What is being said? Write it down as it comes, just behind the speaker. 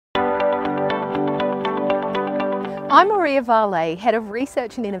I'm Maria Varlet, Head of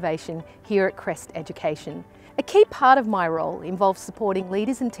Research and Innovation here at Crest Education. A key part of my role involves supporting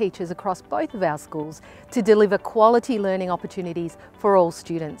leaders and teachers across both of our schools to deliver quality learning opportunities for all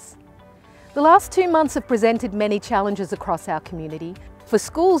students. The last 2 months have presented many challenges across our community. For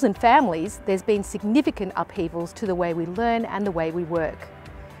schools and families, there's been significant upheavals to the way we learn and the way we work.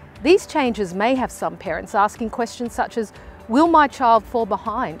 These changes may have some parents asking questions such as, will my child fall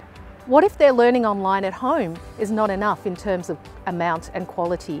behind? What if their learning online at home is not enough in terms of amount and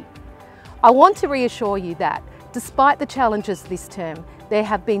quality? I want to reassure you that, despite the challenges this term, there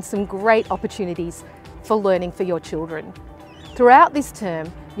have been some great opportunities for learning for your children. Throughout this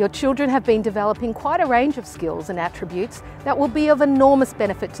term, your children have been developing quite a range of skills and attributes that will be of enormous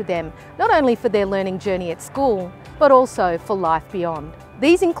benefit to them, not only for their learning journey at school, but also for life beyond.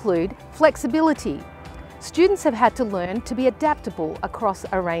 These include flexibility. Students have had to learn to be adaptable across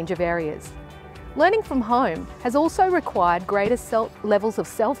a range of areas. Learning from home has also required greater levels of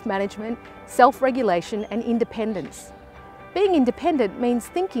self-management, self-regulation and independence. Being independent means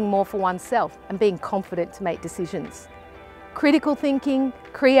thinking more for oneself and being confident to make decisions. Critical thinking,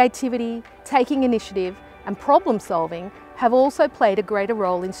 creativity, taking initiative and problem solving have also played a greater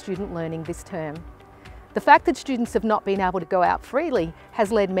role in student learning this term. The fact that students have not been able to go out freely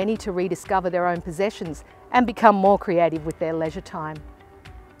has led many to rediscover their own possessions and become more creative with their leisure time.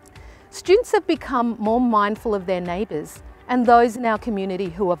 Students have become more mindful of their neighbours and those in our community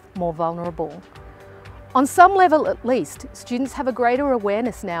who are more vulnerable. On some level at least, students have a greater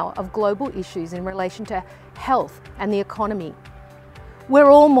awareness now of global issues in relation to health and the economy.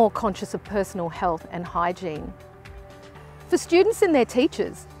 We're all more conscious of personal health and hygiene. For students and their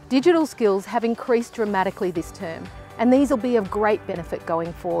teachers, digital skills have increased dramatically this term, and these will be of great benefit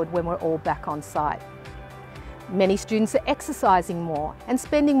going forward when we're all back on site. Many students are exercising more and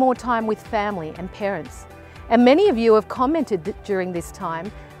spending more time with family and parents. And many of you have commented during this time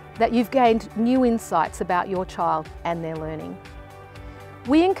that you've gained new insights about your child and their learning.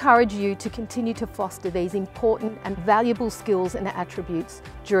 We encourage you to continue to foster these important and valuable skills and attributes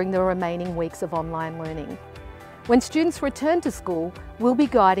during the remaining weeks of online learning. When students return to school, we'll be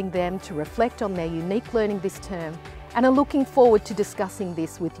guiding them to reflect on their unique learning this term and are looking forward to discussing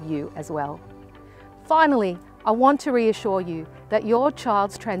this with you as well. Finally, I want to reassure you that your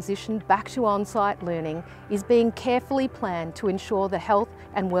child's transition back to on-site learning is being carefully planned to ensure the health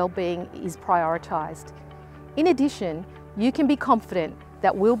and well-being is prioritised. In addition, you can be confident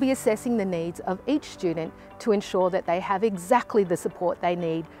that we'll be assessing the needs of each student to ensure that they have exactly the support they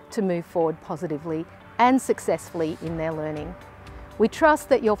need to move forward positively and successfully in their learning. We trust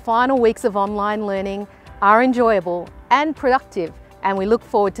that your final weeks of online learning are enjoyable and productive, and we look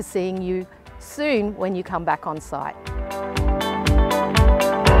forward to seeing you soon when you come back on site.